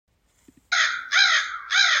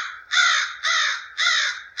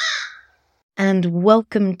and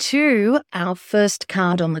welcome to our first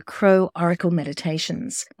card on the Crow Oracle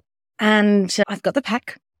Meditations. And I've got the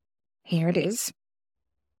pack. Here it is.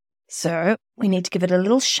 So we need to give it a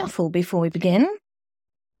little shuffle before we begin.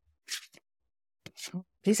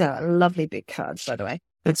 These are lovely big cards, by the way.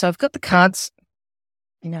 So I've got the cards.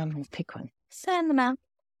 Now I'm going to pick one. Sand them out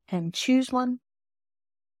and choose one.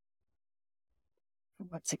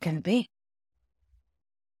 What's it going to be?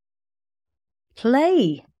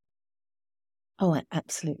 Play. Oh, I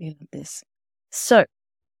absolutely love this. So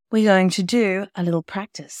we're going to do a little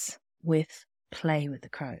practice with Play with the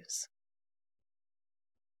Crows.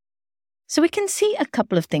 So we can see a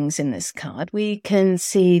couple of things in this card. We can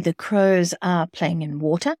see the crows are playing in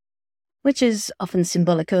water, which is often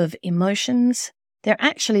symbolic of emotions. They're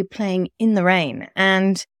actually playing in the rain.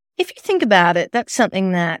 And if you think about it, that's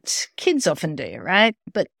something that kids often do, right?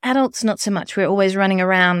 But adults, not so much. We're always running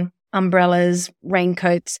around, umbrellas,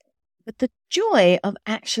 raincoats. But the joy of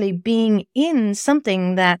actually being in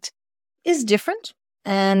something that is different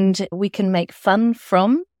and we can make fun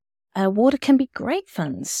from, water can be great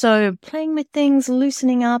fun. So playing with things,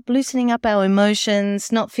 loosening up our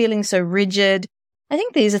emotions, not feeling so rigid. I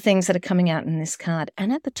think these are things that are coming out in this card.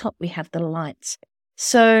 And at the top, we have the lights.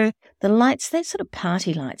 So the lights, they're sort of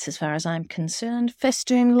party lights as far as I'm concerned,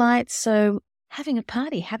 festoon lights. So having a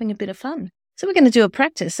party, having a bit of fun. So we're going to do a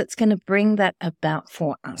practice that's going to bring that about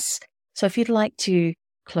for us. So if you'd like to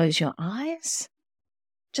close your eyes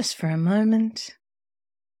just for a moment,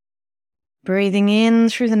 breathing in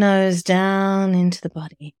through the nose, down into the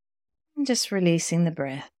body, and just releasing the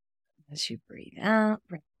breath as you breathe out.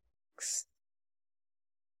 Relax.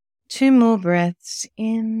 2 more breaths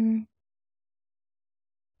in.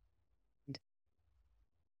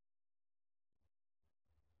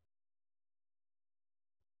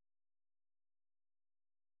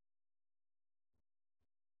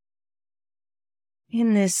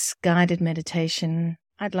 In this guided meditation,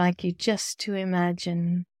 I'd like you just to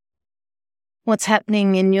imagine what's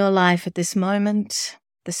happening in your life at this moment,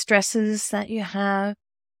 the stresses that you have,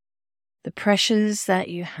 the pressures that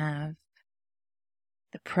you have,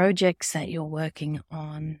 the projects that you're working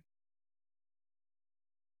on.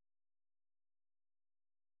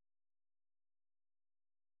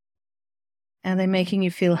 Are they making you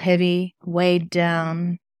feel heavy, weighed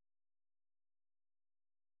down?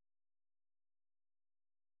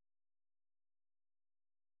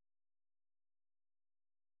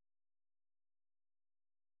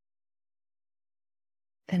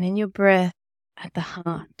 Then in your breath at the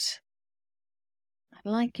heart, I'd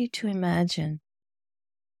like you to imagine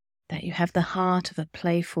that you have the heart of a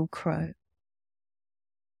playful crow.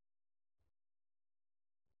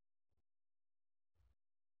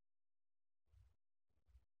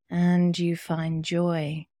 And you find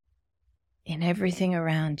joy in everything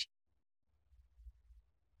around you.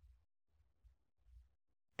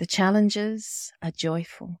 The challenges are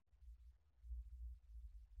joyful.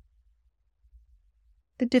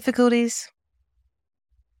 The difficulties,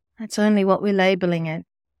 that's only what we're labeling it.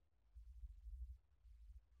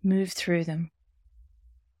 Move through them.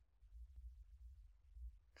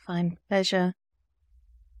 Find pleasure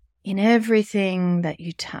in everything that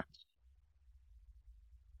you touch.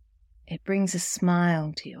 It brings a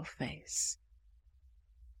smile to your face.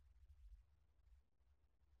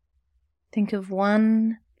 Think of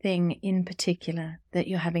one thing in particular that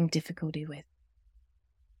you're having difficulty with.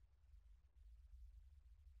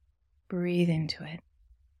 Breathe into it.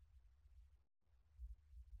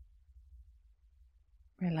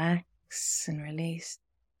 Relax and release.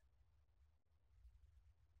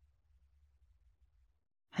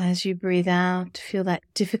 As you breathe out, feel that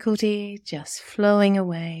difficulty just flowing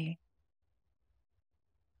away.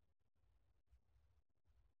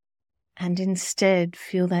 And instead,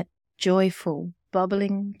 feel that joyful,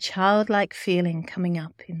 bubbling, childlike feeling coming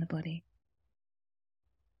up in the body.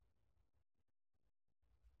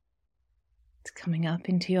 It's coming up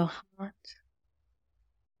into your heart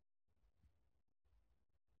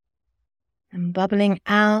and bubbling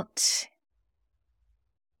out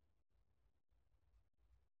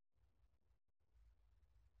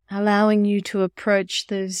allowing you to approach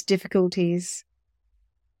those difficulties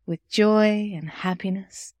with joy and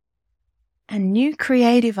happiness and new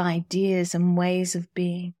creative ideas and ways of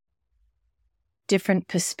being, different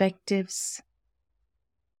perspectives,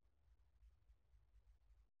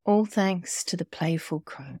 all thanks to the playful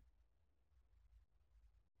crow.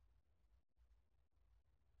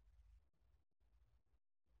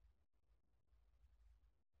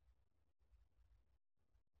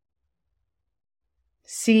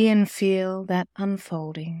 See and feel that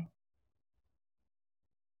unfolding.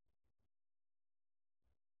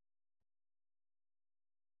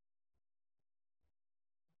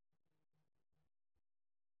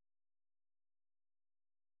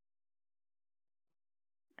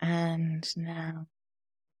 And now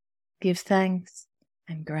give thanks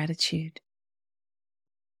and gratitude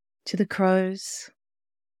to the crows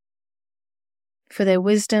for their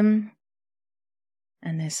wisdom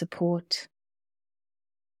and their support.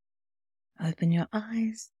 Open your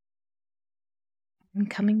eyes and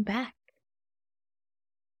coming back.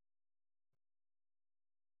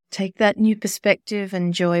 Take that new perspective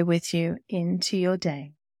and joy with you into your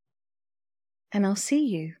day. And I'll see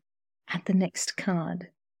you at the next card.